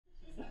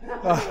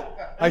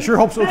I sure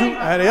hope so too.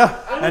 And yeah,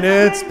 and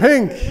it's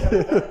pink.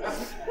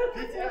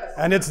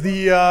 And it's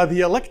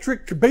the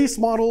electric base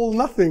model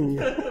nothing.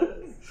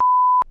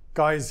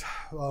 Guys,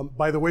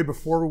 by the way,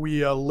 before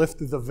we lift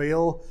the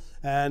veil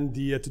and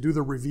to do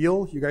the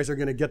reveal, you guys are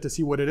going to get to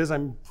see what it is.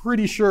 I'm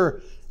pretty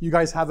sure you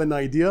guys have an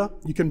idea.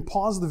 You can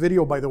pause the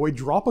video, by the way,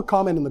 drop a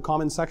comment in the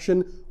comment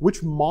section.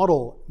 Which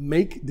model,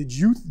 make do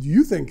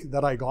you think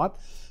that I got?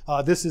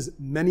 This is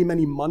many,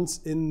 many months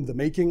in the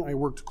making. I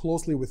worked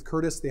closely with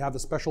Curtis. They have a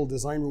special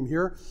design room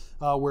here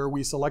where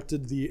we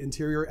selected the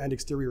interior and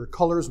exterior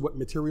colors, what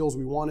materials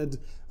we wanted,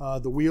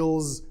 the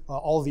wheels,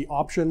 all the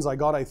options. I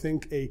got, I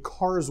think, a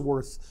car's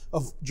worth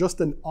of just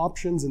an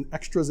options and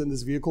extras in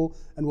this vehicle,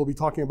 and we'll be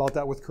talking about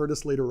that with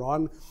Curtis later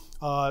on.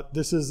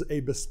 This is a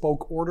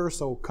bespoke order,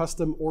 so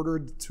custom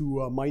ordered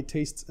to my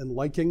tastes and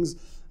likings.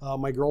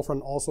 My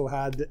girlfriend also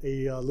had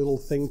a little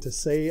thing to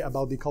say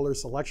about the color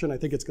selection. I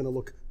think it's going to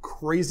look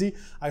crazy.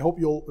 I hope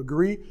you'll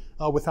agree.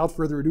 Without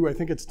further ado, I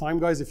think it's time,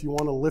 guys, if you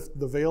want to lift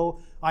the veil.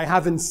 I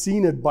haven't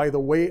seen it, by the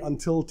way,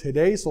 until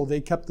today, so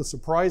they kept the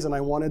surprise, and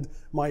I wanted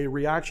my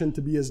reaction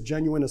to be as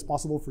genuine as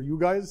possible for you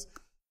guys.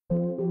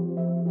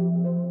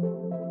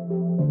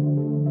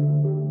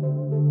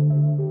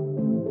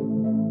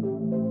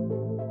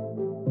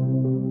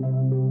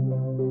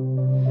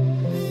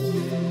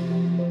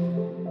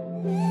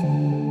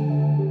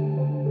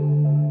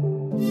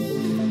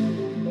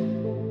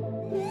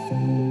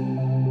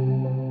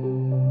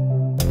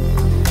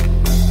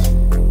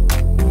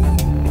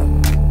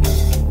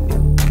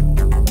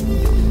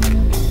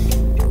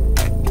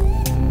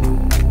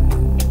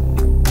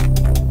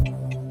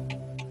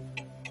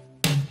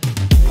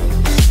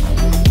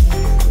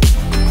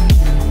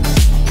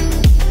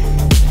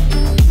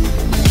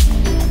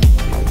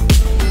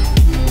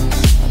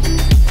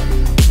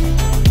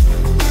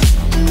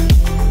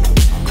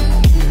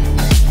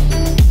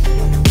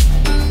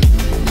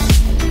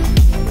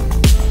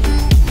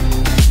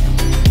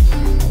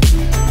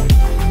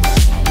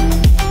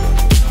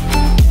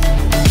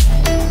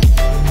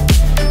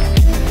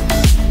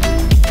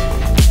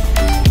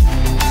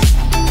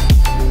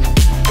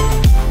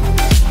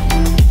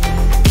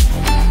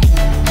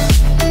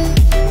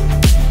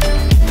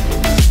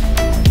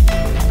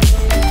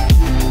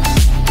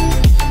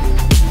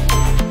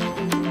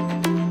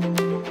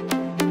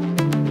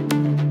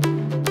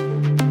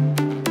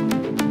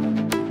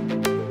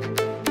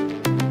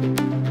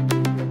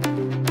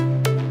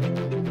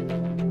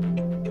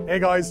 Hey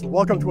guys,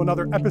 welcome to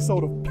another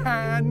episode of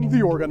Pan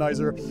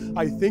TheOrganizer.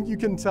 I think you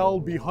can tell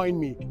behind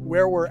me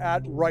where we're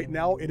at right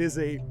now. It is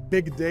a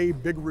big day,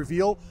 big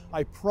reveal.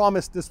 I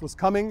promised this was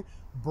coming.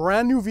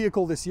 Brand new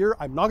vehicle this year.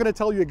 I'm not going to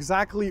tell you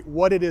exactly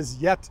what it is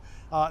yet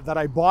that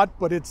I bought,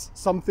 but it's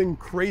something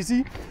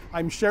crazy.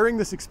 I'm sharing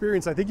this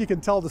experience. I think you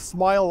can tell the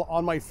smile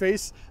on my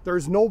face.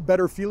 There's no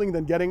better feeling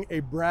than getting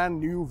a brand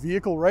new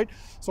vehicle, right?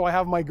 So I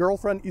have my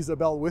girlfriend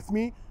Isabelle with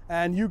me,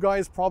 and you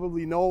guys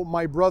probably know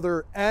my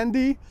brother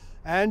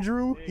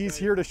Andrew. He's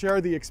here to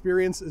share the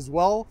experience as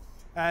well.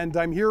 And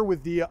I'm here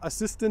with the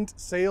assistant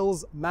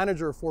sales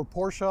manager for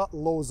Porsche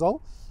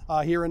Lauzon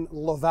here in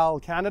Laval,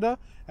 Canada.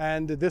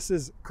 And this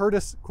is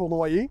Curtis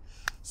Cournoyer.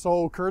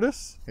 So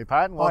Curtis. Hey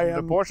Pat,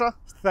 welcome to Porsche.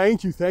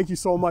 Thank you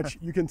so much.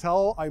 You can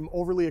tell I'm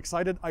overly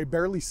excited. I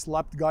barely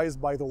slept, guys,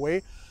 by the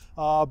way.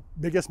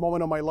 Biggest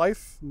moment of my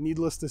life,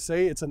 needless to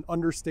say. It's an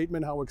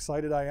understatement how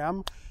excited I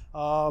am.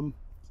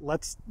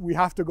 We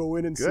have to go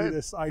in and see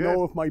this. I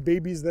know if my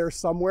baby's there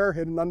somewhere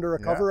hidden under a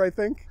cover, I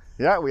think.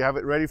 Yeah, we have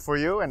it ready for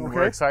you, and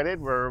we're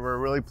excited. We're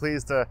really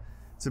pleased to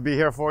be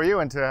here for you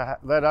and to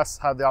let us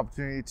have the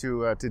opportunity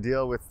to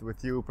deal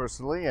with you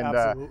personally. And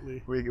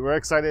absolutely. We're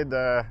excited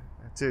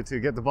to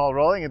get the ball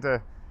rolling and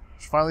to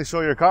finally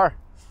show your car.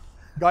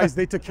 Guys,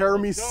 they took care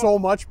of me so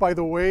much, by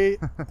the way.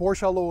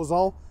 Porsche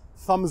Lauzon,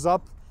 thumbs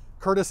up.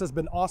 Curtis has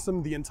been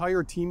awesome. The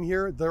entire team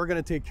here, they're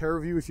going to take care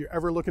of you. If you're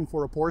ever looking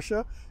for a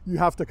Porsche, you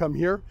have to come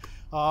here.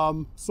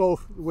 So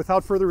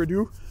without further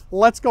ado,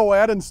 let's go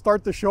ahead and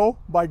start the show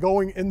by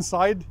going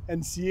inside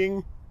and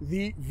seeing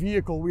the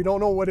vehicle. We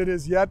don't know what it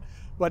is yet,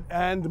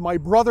 and my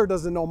brother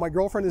doesn't know. My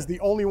girlfriend is the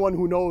only one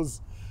who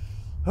knows.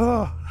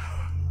 All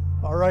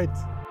right.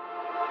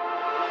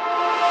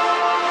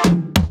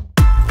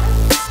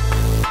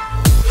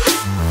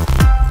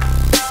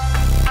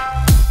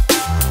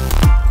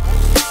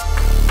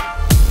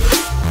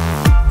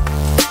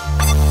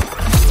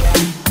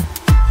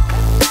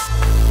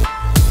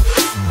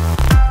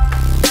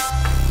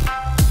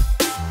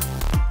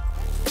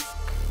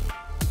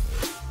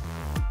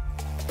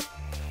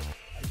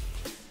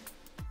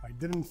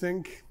 Didn't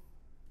think.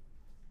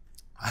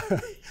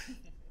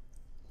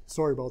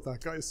 Sorry about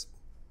that, guys.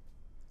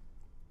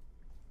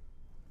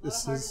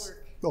 This is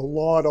a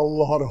lot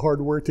of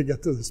hard work to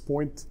get to this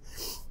point.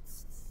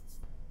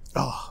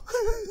 Oh.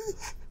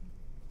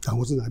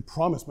 I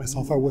promised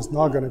myself I was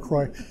not going to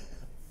cry.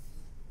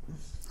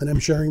 And I'm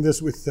sharing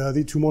this with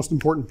the two most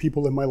important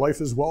people in my life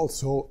as well.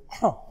 So,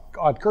 oh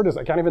God, Curtis,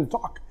 I can't even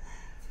talk.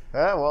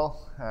 Yeah,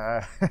 well,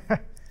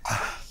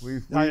 we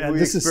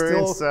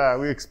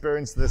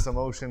experienced this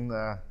emotion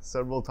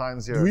several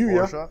times here at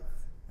Porsche. Yeah?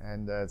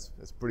 And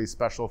it's pretty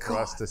special for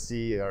us to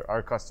see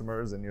our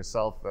customers and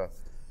yourself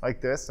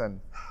like this,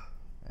 and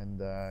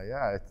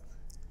yeah,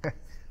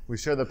 we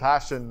share the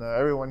passion.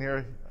 Everyone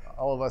here,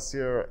 all of us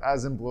here,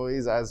 as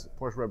employees, as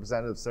Porsche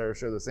representatives,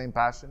 share the same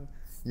passion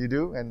you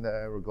do, and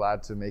we're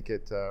glad to make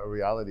it a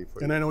reality for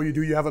you. And I know you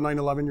do. You have a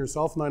 911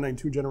 yourself,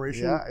 992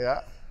 generation.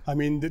 Yeah. I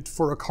mean,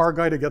 for a car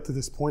guy to get to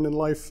this point in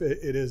life,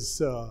 it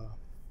is. I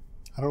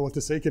don't know what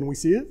to say. Can we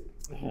see it?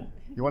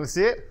 You want to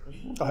see it?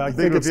 I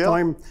think it's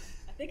time.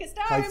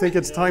 I think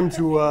it's time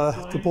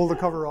to pull the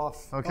cover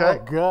off. Okay.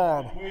 Oh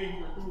God,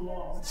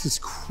 this is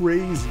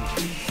crazy.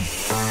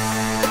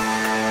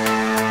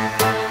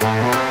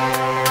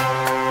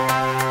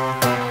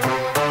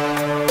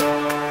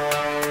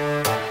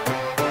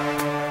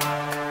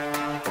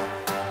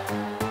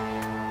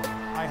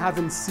 I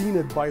haven't seen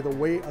it, by the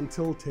way,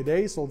 until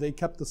today, so they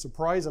kept the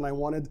surprise, and I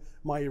wanted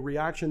my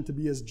reaction to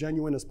be as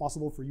genuine as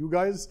possible for you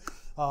guys.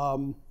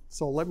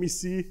 So let me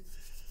see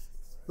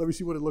what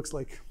it looks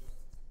like.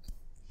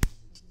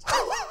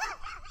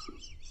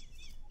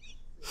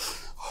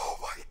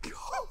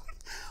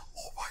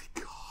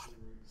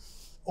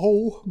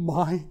 Oh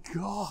my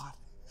God.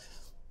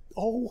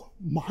 Oh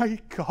my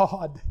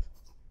God.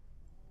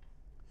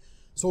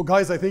 So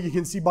guys, I think you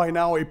can see by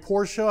now a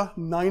Porsche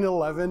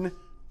 911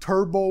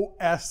 Turbo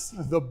S,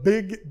 the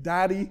big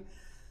daddy,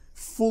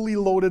 fully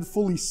loaded,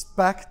 fully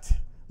spec'd,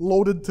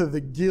 loaded to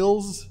the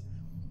gills.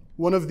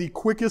 One of the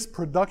quickest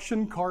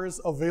production cars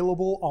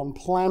available on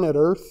planet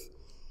Earth.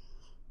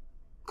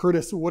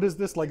 Curtis, what is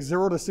this, like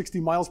 0 to 60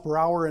 miles per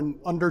hour in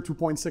under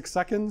 2.6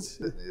 seconds?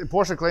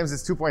 Porsche claims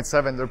it's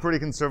 2.7. They're pretty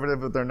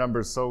conservative with their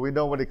numbers, so we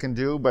know what it can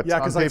do. But yeah,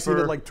 because I've seen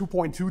it like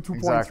 2.2, 2.3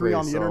 exactly.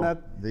 On the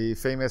internet. The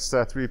famous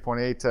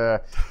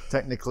 3.8,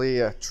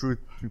 technically a true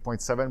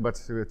 3.7, but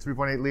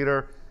 3.8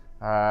 liter.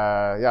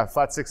 Yeah,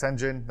 flat 6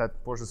 engine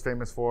that Porsche's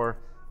famous for.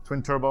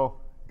 Twin turbo,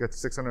 gets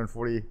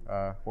 640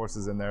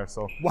 horses in there.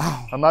 So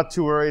wow. I'm not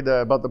too worried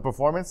about the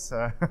performance.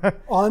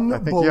 Unbelievable. I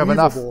think you have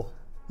enough.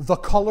 The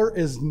color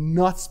is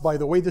nuts, by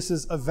the way. This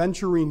is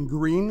aventurine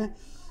green.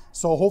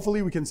 So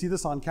hopefully we can see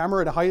this on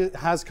camera. It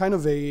has kind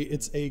of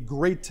it's a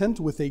gray tint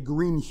with a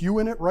green hue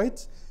in it, right?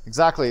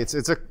 Exactly. It's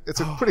a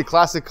pretty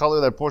classic color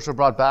that Porsche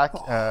brought back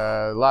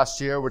last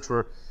year,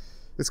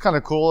 it's kind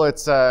of cool.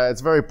 It's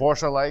very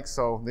Porsche-like,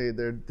 so they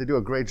do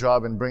a great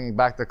job in bringing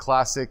back the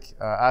classic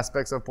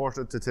aspects of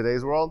Porsche to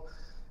today's world.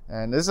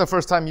 And this is the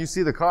first time you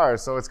see the car,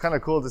 so it's kind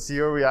of cool to see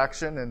your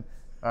reaction. And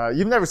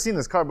you've never seen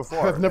this car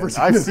before. I've never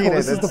seen it.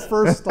 This is the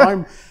first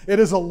time. It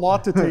is a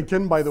lot to take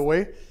in, by the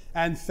way.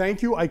 And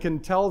thank you. I can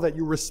tell that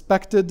you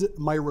respected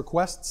my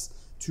requests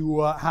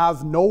to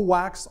have no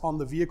wax on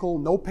the vehicle,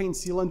 no paint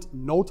sealant,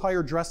 no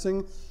tire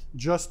dressing,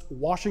 just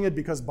washing it.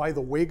 Because, by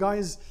the way,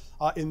 guys,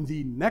 in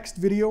the next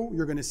video,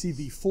 you're going to see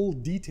the full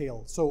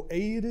detail. So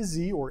A to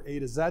Z, or A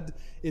to Z,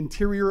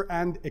 interior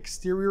and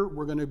exterior,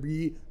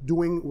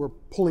 we're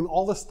pulling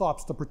all the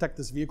stops to protect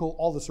this vehicle,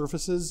 all the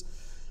surfaces.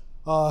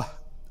 Oh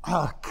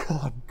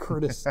God,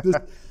 Curtis,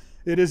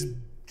 it is,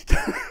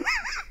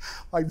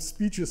 I'm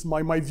speechless.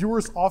 My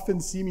viewers often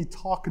see me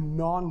talk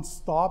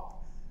non-stop.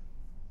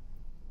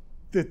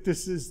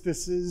 This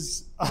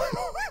is,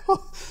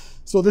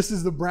 so this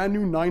is the brand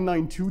new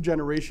 992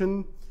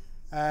 generation.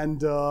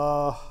 And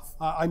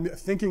I'm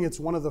thinking it's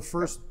one of the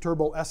first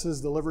Turbo S's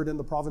delivered in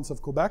the province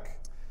of Quebec.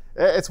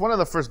 It's one of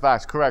the first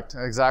batch, correct,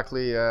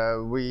 exactly.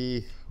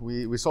 We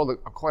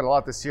sold quite a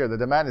lot this year. The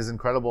demand is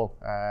incredible.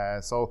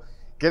 So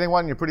getting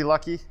one, you're pretty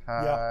lucky.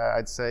 Yeah.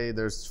 I'd say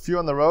there's few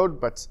on the road,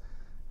 but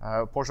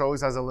Porsche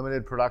always has a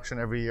limited production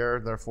every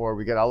year. Therefore,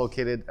 we get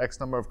allocated X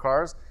number of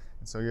cars.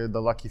 And so you're the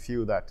lucky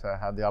few that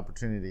have the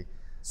opportunity.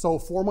 So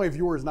for my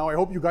viewers now, I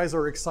hope you guys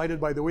are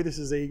excited. By the way, this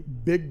is a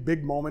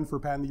big moment for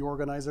Pan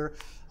TheOrganizer.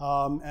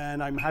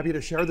 And I'm happy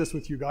to share this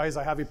with you guys.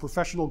 I have a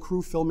professional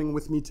crew filming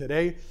with me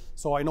today,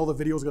 so I know the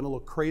video is going to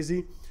look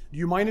crazy. Do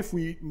you mind if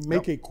we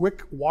make a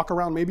quick walk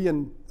around maybe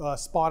and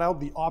spot out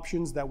the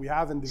options that we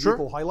have in the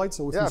vehicle highlights?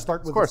 So if we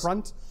start with the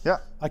front,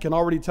 I can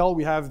already tell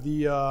we have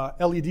the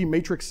LED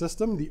matrix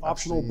system, the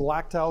optional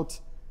blacked out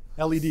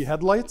LED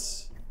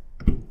headlights.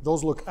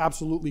 Those look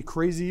absolutely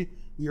crazy.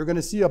 You're going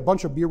to see a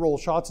bunch of B-roll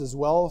shots as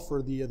well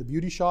for the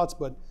beauty shots,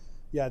 but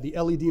yeah, the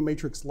LED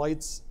matrix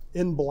lights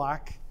in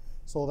black.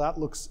 So that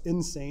looks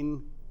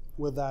insane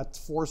with that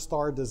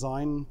 4-star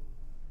design.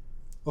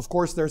 Of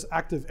course, there's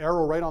active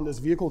aero right on this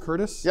vehicle,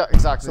 Curtis. Yeah,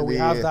 exactly. So we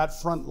have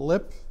that front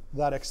lip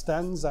that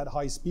extends at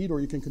high speed, or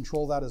you can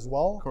control that as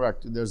well.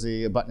 Correct. There's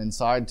a button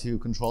inside to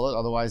control it.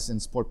 Otherwise, in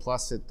Sport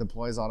Plus, it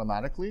deploys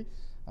automatically.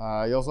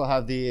 You also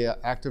have the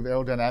active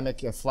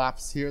aerodynamic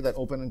flaps here that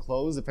open and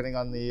close depending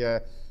on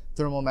the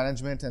thermal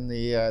management and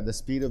the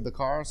speed of the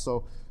car.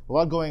 So a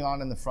lot going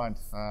on in the front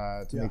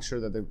to make sure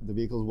that the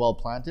vehicle is well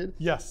planted.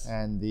 Yes.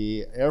 And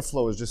the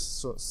airflow is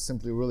just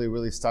simply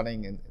really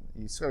stunning. And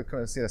you sort of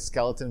kind of see a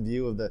skeleton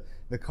view of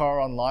the car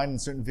online in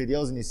certain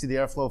videos, and you see the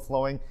airflow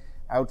flowing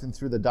out and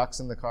through the ducts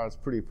in the car. It's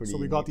pretty So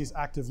we got these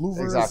active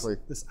louvers,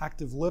 this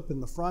active lip in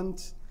the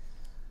front.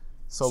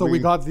 So we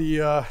got the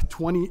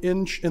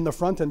 20-inch in the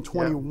front and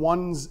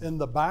 21s in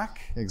the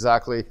back.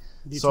 Exactly.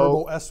 The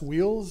Turbo S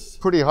wheels.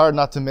 Pretty hard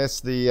not to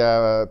miss the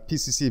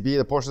PCCB,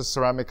 the Porsche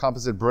Ceramic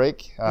Composite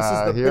Brake. This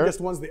is the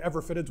biggest ones they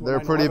ever fitted to a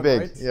 911, They're pretty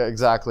big. Right? Yeah,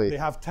 exactly. They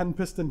have 10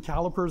 piston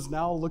calipers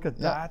now. Look at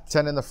that.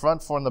 10 in the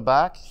front, 4 in the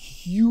back.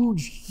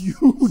 Huge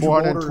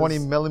 420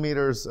 motors.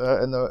 millimeters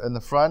in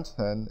the front,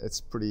 and it's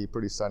pretty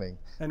stunning.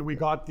 And we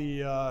got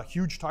the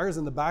huge tires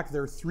in the back.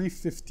 They're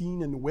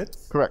 315 in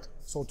width. Correct.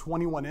 So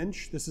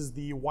 21-inch. This is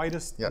the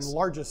widest and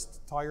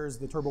largest tires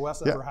the Turbo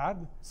S ever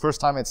had. First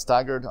time it's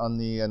staggered on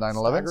the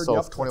 911,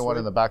 so 21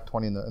 in the back,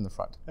 20 in the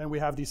front. And we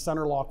have these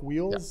center lock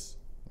wheels.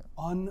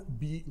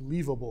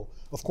 Unbelievable.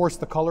 Of course,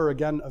 the color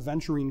again,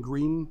 aventurine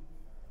green,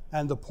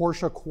 and the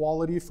Porsche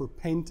quality for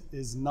paint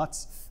is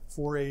nuts.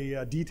 For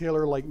a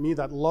detailer like me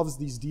that loves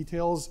these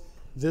details,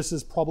 this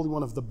is probably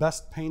one of the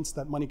best paints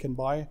that money can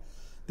buy.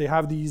 They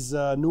have these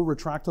new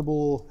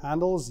retractable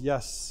handles.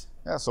 Yes.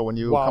 Yeah, so when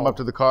you come up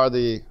to the car,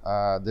 the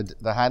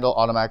handle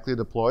automatically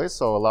deploys,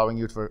 so allowing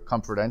you for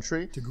comfort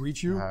entry. To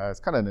greet you. It's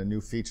kind of a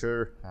new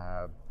feature,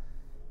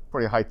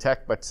 pretty high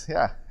tech, but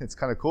yeah, it's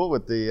kind of cool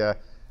with the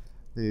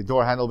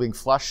door handle being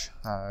flush.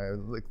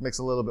 It makes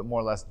a little bit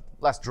more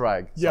less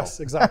drag. Yes,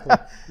 exactly.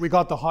 We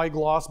got the high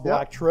gloss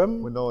black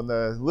trim. We know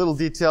the little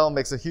detail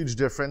makes a huge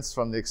difference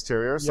from the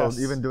exterior. So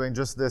even doing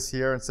just this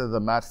here instead of the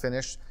matte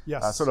finish,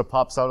 sort of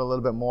pops out a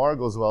little bit more.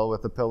 Goes well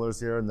with the pillars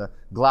here and the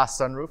glass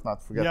sunroof. Not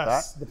to forget that.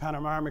 Yes, the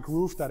panoramic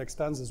roof that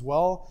extends as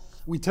well.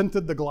 We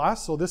tinted the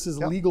glass, so this is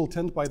legal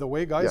tint, by the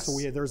way, guys. Yes.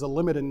 So there's a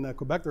limit in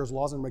Quebec. There's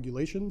laws and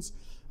regulations,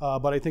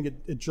 but I think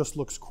it just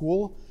looks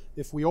cool.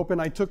 If we open,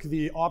 I took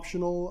the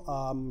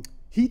optional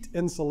heat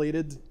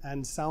insulated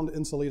and sound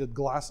insulated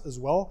glass as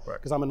well,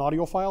 because I'm an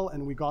audiophile,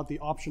 and we got the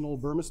optional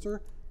Burmester.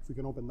 If we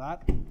can open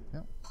that.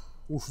 Yeah.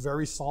 Oof,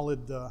 very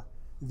solid.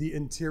 The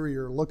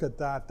interior, look at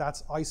that.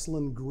 That's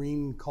Iceland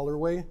green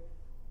colorway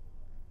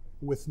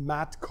with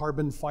matte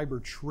carbon fiber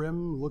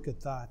trim. Look at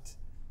that.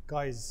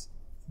 Guys,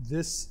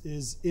 this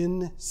is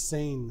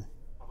insane.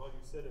 How about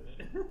you sit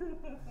in it?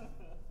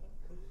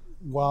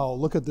 Wow,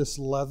 look at this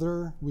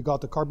leather. We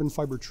got the carbon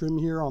fiber trim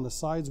here on the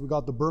sides. We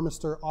got the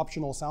Burmester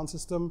optional sound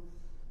system.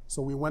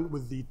 So we went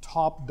with the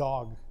top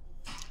dog.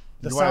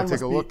 The sound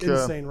must be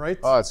insane, right?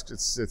 Oh,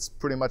 it's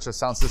pretty much a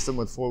sound system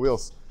with 4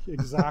 wheels.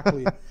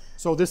 Exactly.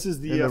 So this is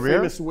the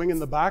famous wing in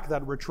the back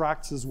that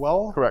retracts as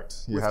well.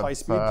 Correct. With high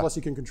speed, plus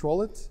you can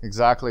control it.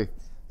 Exactly.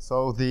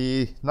 So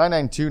the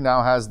 992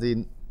 now has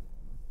the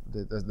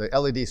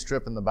LED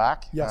strip in the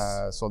back.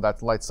 Yes. So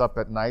that lights up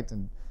at night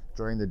and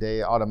during the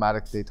day,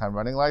 automatic daytime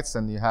running lights.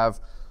 And you have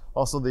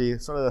also the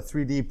sort of the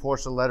 3D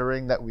Porsche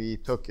lettering that we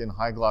took in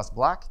high gloss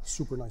black.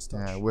 Super nice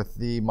touch. With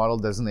the model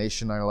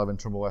designation 911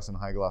 Turbo S in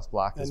high gloss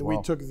black as well. And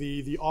we took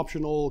the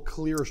optional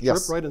clear strip,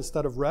 right,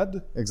 instead of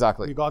red.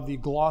 Exactly. We got the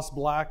gloss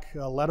black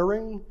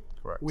lettering.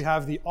 Correct. We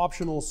have the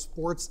optional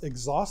sports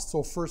exhaust.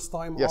 So first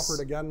time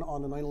offered again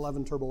on the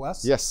 911 Turbo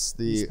S. Yes.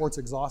 The sports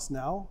exhaust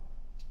now.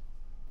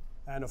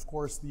 And of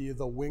course the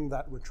wing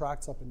that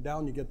retracts up and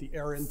down. You get the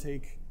air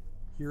intake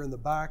here in the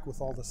back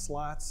with all the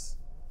slats,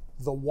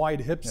 the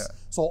wide hips. Yeah.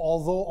 So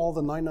although all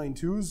the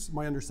 992s,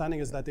 my understanding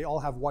is that they all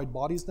have wide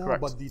bodies now,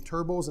 but the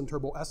Turbos and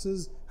Turbo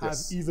S's have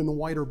even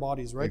wider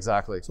bodies, right?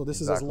 Exactly. So this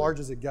is as large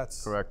as it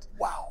gets. Correct.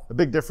 Wow. The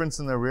big difference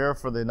in the rear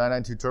for the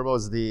 992 Turbo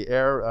is the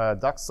air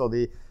ducts, so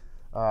the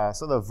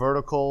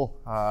vertical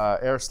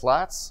air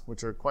slats,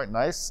 which are quite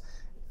nice.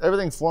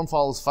 Everything form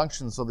follows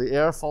function, so the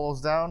air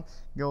follows down,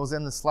 goes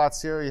in the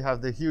slats here. You have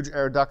the huge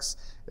air ducts.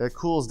 It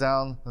cools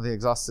down the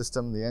exhaust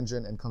system, the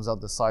engine, and comes out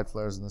the side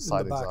flares and the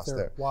side exhaust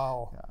there.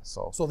 Wow. Yeah,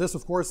 so this,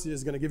 of course,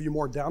 is going to give you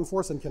more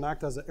downforce and can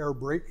act as an air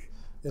brake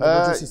in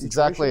emergency situations.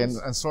 Exactly,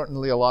 and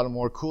certainly a lot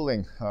more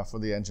cooling for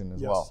the engine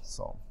as well.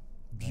 So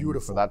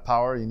beautiful. For that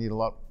power, you need a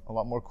lot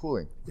more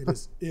cooling. It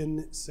is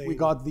insane. We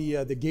got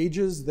the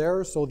gauges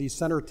there, so the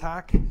center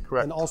tack,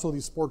 and also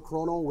the Sport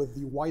Chrono with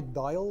the white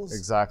dials.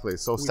 Exactly.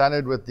 So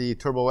standard with the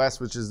Turbo S,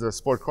 which is the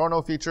Sport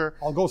Chrono feature.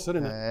 I'll go sit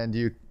in it. And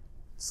you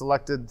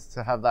selected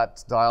to have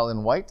that dial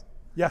in white.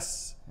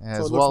 Yes.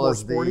 As well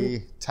as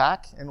the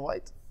tack in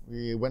white.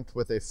 We went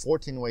with a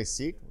 14-way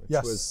seat,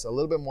 which was a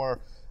little bit more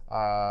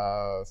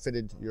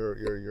fitted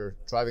your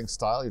driving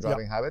style, your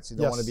driving habits. You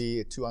don't want to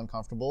be too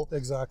uncomfortable.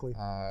 Exactly.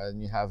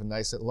 And you have a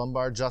nice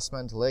lumbar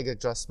adjustment, leg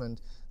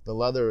adjustment. The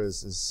leather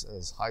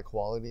is high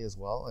quality as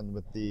well, and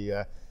with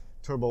the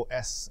Turbo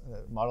S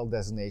model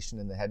designation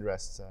in the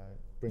headrest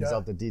brings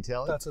out the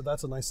detailing.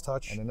 That's a nice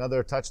touch. And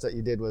another touch that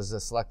you did was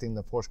selecting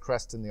the Porsche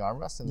crest in the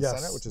armrest in the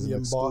center, which is an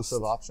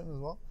exclusive option as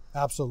well.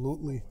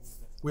 Absolutely.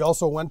 We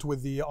also went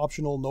with the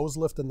optional nose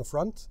lift in the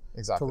front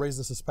to raise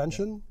the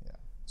suspension. Yeah.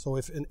 So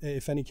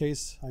if any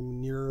case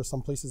I'm near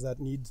some places that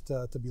need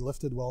to be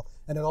lifted,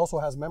 and it also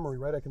has memory,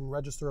 right? I can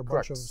register a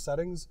bunch of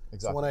settings.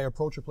 So when I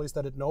approach a place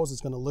that it knows,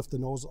 it's going to lift the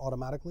nose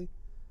automatically.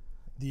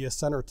 The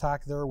center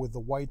tack there with the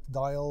white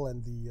dial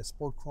and the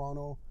Sport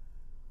Chrono,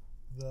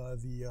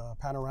 the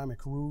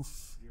panoramic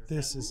roof.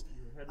 This is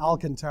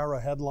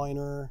Alcantara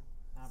headliner.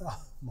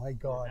 Oh, my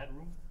God.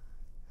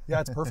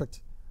 Yeah, it's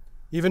perfect.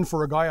 Even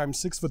for a guy, I'm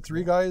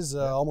 6'3", guys,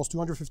 almost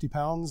 250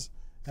 pounds,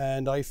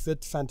 and I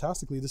fit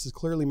fantastically. This is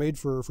clearly made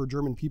for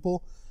German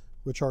people,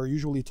 which are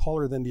usually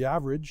taller than the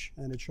average,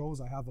 and it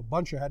shows I have a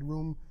bunch of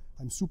headroom.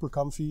 I'm super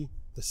comfy.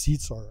 The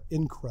seats are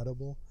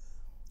incredible.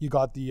 You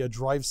got the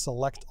drive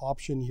select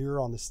option here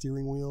on the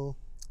steering wheel.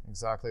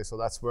 Exactly, so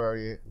that's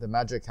where the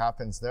magic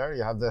happens there.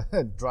 You have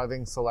the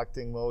driving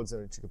selecting modes,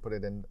 which you can put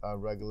it in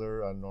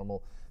regular,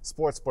 normal,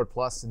 sport, sport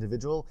plus,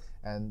 individual,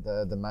 and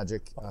the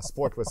magic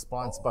sport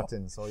response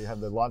button. So you have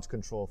the launch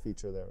control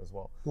feature there as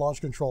well. Launch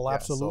control,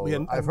 absolutely. Yeah,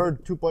 so I've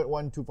heard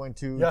 2.1,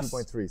 2.2, yes,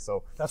 2.3.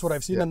 So that's what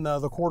I've seen in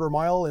the quarter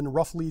mile in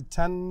roughly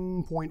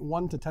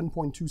 10.1 to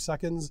 10.2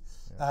 seconds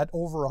at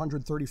over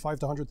 135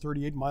 to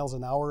 138 miles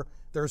an hour.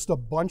 There's a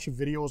bunch of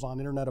videos on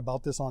internet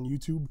about this on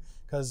YouTube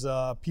because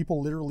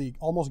people literally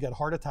almost get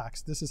heart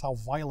attacks. This is how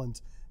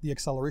violent the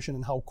acceleration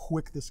and how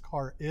quick this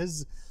car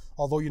is.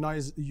 Although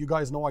you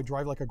guys know I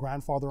drive like a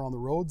grandfather on the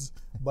roads,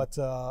 but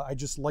I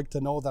just like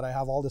to know that I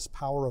have all this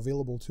power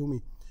available to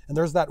me. And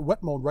there's that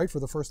wet mode, right, for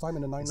the first time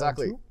in a 992?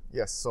 Exactly,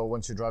 yes. So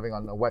once you're driving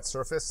on a wet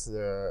surface,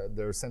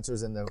 there are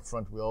sensors in the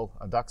front wheel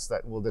ducts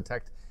that will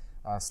detect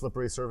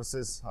slippery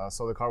surfaces.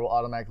 So the car will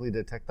automatically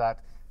detect that,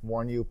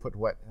 warn you, put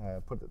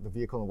the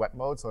vehicle in wet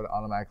mode, so it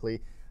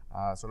automatically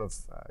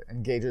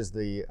engages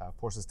the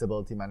Porsche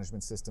stability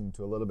management system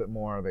to a little bit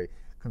more of a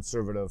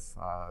conservative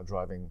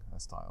driving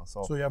style.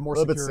 So you have more a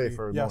little security. bit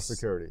safer, yes, more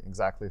security,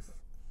 exactly.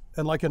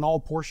 And like in all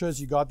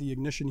Porsches, you got the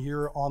ignition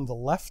here on the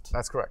left.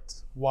 That's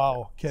correct.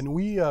 Wow. Can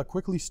we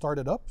quickly start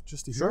it up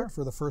just to hear it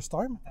for the first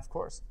time? Of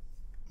course.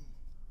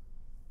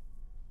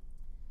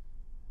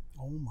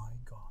 Oh my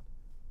God.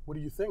 What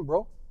do you think,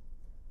 bro?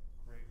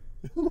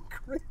 Crazy.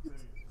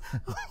 Crazy.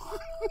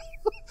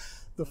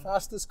 The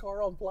fastest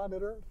car on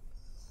planet Earth.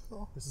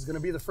 Oh. This is going to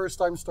be the first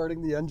time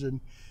starting the engine.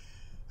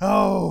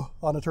 Oh,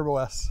 on a Turbo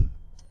S.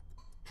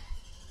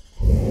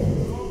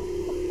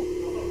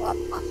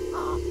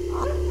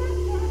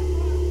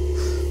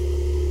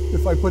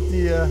 If I put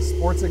the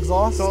sports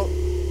exhaust. So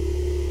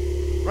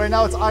right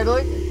now it's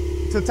idling.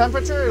 To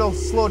temperature, it'll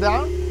slow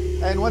down.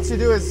 And once you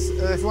do is,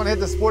 if you want to hit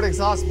the sport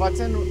exhaust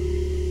button,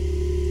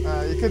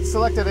 you could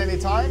select at any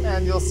time,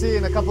 and you'll see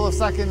in a couple of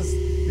seconds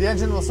the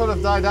engine will sort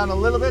of die down a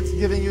little bit,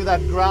 giving you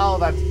that growl,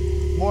 that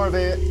more of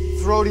a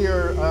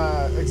throatier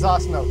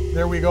exhaust note.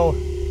 There we go.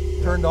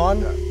 Turned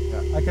on.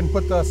 Yeah. I can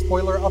put the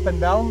spoiler up and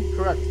down.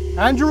 Correct.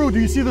 Andrew, do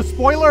you see the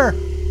spoiler?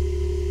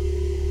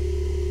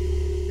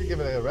 You give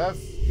it a rev.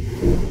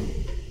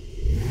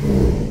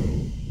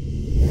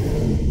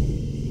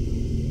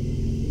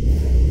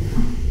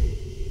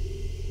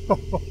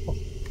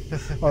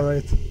 All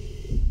right.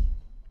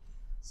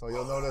 So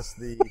you'll notice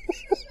the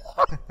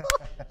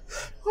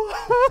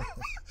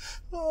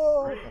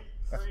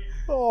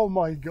oh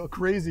my God,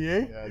 crazy,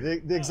 eh? Yeah,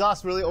 the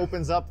exhaust really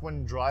opens up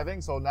when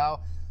driving. So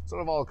now,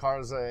 sort of all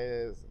cars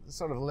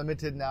sort of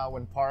limited now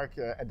when parked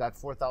at that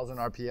 4,000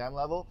 RPM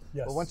level.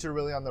 Yes. But once you're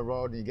really on the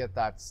road, you get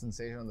that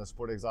sensation, and the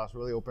sport exhaust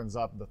really opens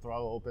up, the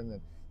throttle open,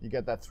 and you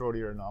get that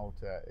throatier note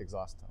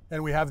exhaust tone.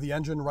 And we have the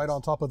engine right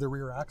on top of the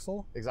rear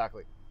axle.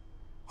 Exactly.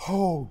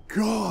 Oh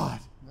God.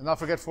 And not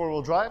forget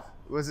four-wheel drive.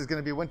 Was this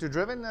going to be winter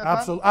driven?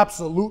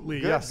 Absolutely,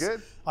 good, yes.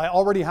 Good. I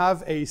already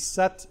have a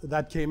set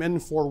that came in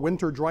for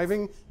winter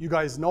driving. You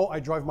guys know I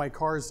drive my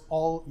cars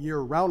all year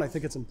round. I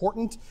think it's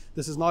important.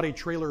 This is not a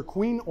trailer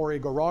queen or a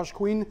garage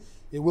queen.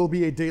 It will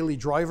be a daily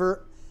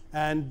driver.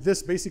 And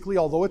this basically,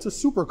 although it's a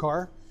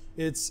supercar,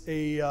 it's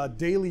a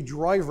daily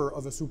driver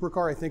of a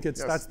supercar. I think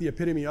that's the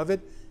epitome of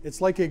it.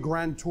 It's like a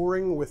Grand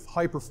Touring with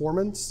high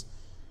performance.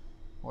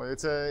 Well,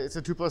 it's a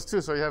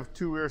 2+2, so you have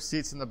two rear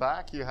seats in the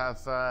back. You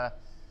have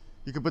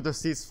you can put the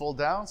seats fold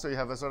down, so you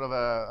have a sort of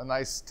a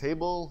nice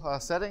table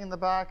setting in the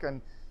back,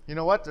 and you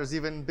know what? There's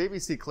even baby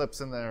seat clips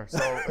in there.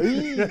 So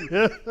you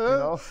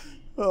know.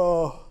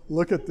 Oh,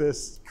 look at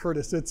this,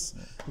 Curtis!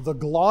 The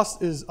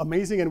gloss is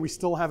amazing, and we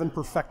still haven't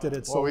perfected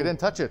it. So well, we didn't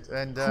touch it,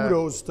 and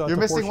kudos to you're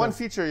missing Porsche. one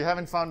feature you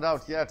haven't found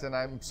out yet, and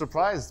I'm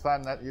surprised,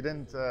 Pan, that you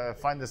didn't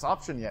find this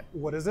option yet.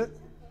 What is it?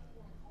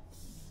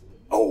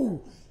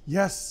 Oh,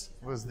 yes.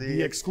 Was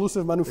the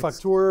exclusive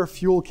manufacturer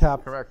fuel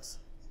cap. Correct.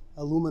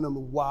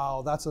 Aluminum.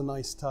 Wow, that's a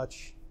nice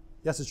touch.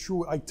 Yes, it's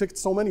true. I ticked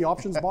so many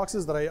options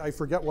boxes that I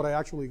forget what I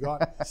actually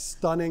got.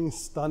 Stunning,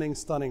 stunning,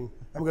 stunning.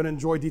 I'm going to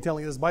enjoy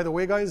detailing this. By the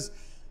way, guys,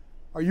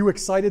 are you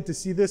excited to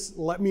see this?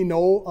 Let me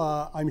know.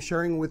 I'm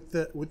sharing with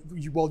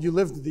you. Well, you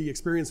lived the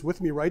experience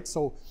with me, right?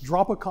 So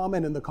drop a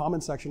comment in the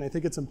comment section. I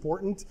think it's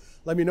important.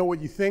 Let me know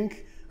what you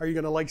think. Are you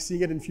going to like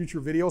seeing it in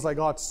future videos? I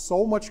got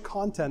so much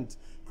content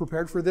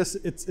prepared for this.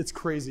 It's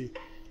crazy.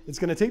 It's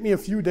going to take me a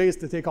few days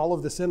to take all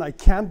of this in. I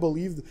can't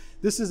believe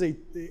this is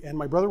and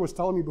my brother was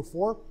telling me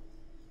before,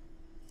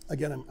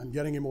 again, I'm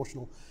getting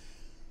emotional.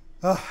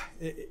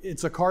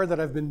 It's a car that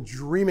I've been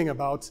dreaming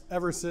about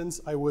ever since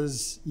I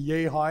was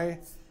yay high.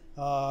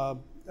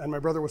 And my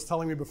brother was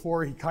telling me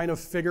before, he kind of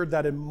figured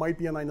that it might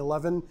be a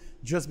 911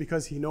 just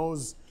because he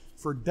knows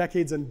for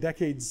decades and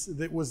decades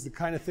that was the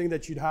kind of thing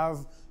that you'd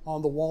have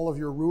on the wall of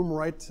your room,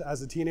 right,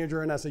 as a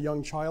teenager and as a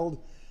young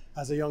child.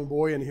 as a young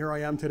boy, and here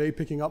I am today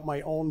picking up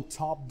my own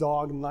top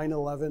dog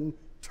 911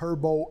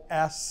 Turbo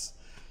S,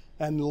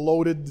 and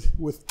loaded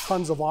with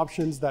tons of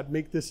options that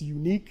make this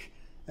unique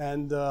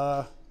and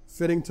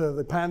fitting to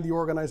the Pan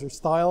TheOrganizer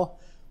style.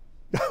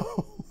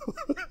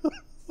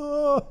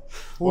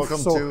 Welcome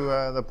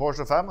to the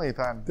Porsche family,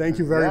 Pan. Thank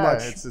you very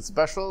much. It's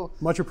special.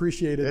 Much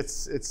appreciated.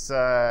 It's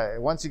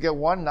once you get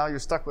one, now you're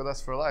stuck with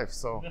us for life.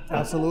 So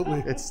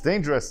absolutely, it's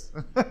dangerous.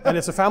 And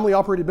it's a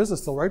family-operated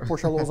business, still, right?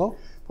 Porsche Lauzon.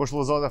 Porsche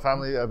Lauzon is a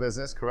family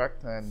business,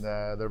 correct? And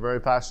they're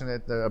very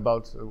passionate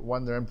about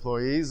their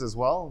employees as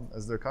well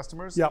as their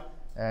customers. Yep.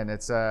 And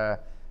it's a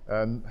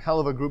hell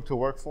of a group to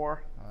work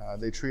for.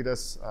 They treat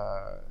us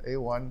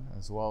A1,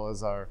 as well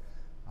as our.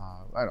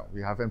 I don't know,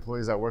 we have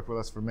employees that work with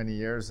us for many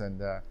years,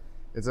 and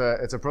it's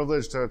a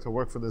privilege to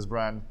work for this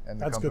brand and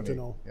the company. That's good to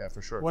know. Yeah,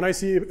 for sure. When I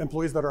see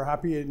employees that are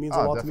happy, it means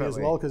a lot to me as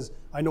well, because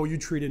I know you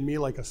treated me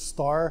like a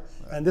star.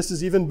 And this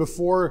is even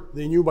before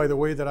they knew, by the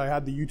way, that I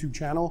had the YouTube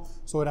channel,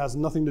 so it has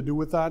nothing to do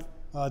with that.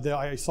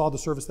 I saw the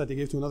service that they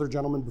gave to another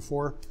gentleman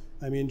before.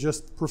 I mean,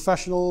 just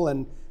professional,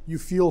 and you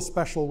feel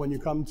special when you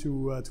come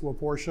to a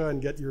Porsche and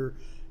get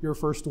your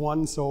first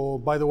one. So,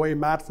 by the way,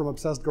 Matt from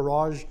Obsessed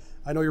Garage,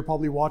 I know you're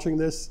probably watching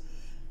this.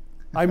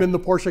 I'm in the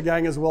Porsche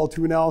gang as well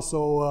too now,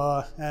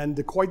 so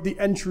and quite the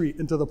entry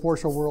into the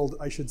Porsche world,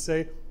 I should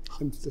say.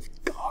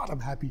 God, I'm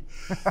happy.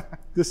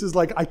 This is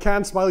like, I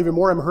can't smile even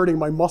more. I'm hurting.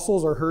 My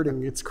muscles are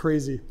hurting. It's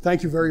crazy.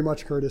 Thank you very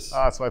much, Curtis.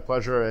 It's my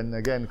pleasure. And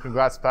again,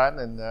 congrats, Pat,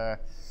 and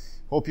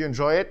hope you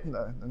enjoy it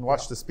and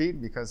watch the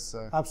speed, because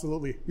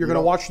absolutely. You're going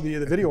to watch the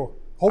video.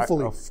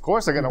 Hopefully. Of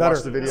course I'm going to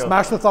watch the video.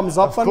 Smash the thumbs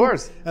up button. Of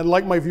course. And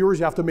like my viewers,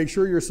 you have to make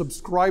sure you're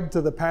subscribed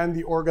to the Pan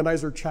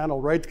TheOrganizer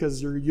channel, right?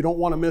 Because you don't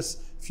want to miss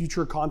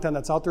future content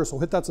that's out there. So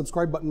hit that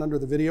subscribe button under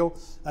the video,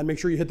 and make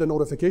sure you hit the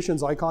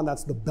notifications icon.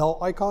 That's the bell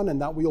icon,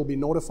 and that way you'll be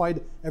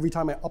notified every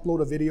time I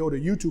upload a video to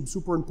YouTube.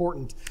 Super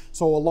important.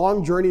 So a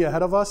long journey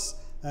ahead of us,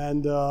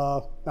 and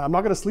I'm not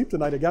going to sleep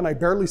tonight again. I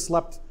barely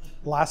slept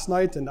last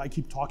night, and I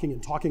keep talking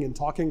and talking and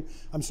talking.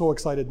 I'm so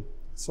excited.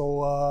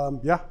 So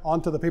yeah,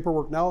 on to the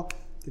paperwork now.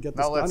 To get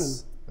this done.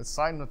 Let's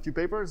sign a few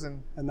papers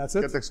and that's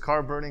it. Get this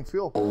car burning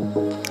fuel.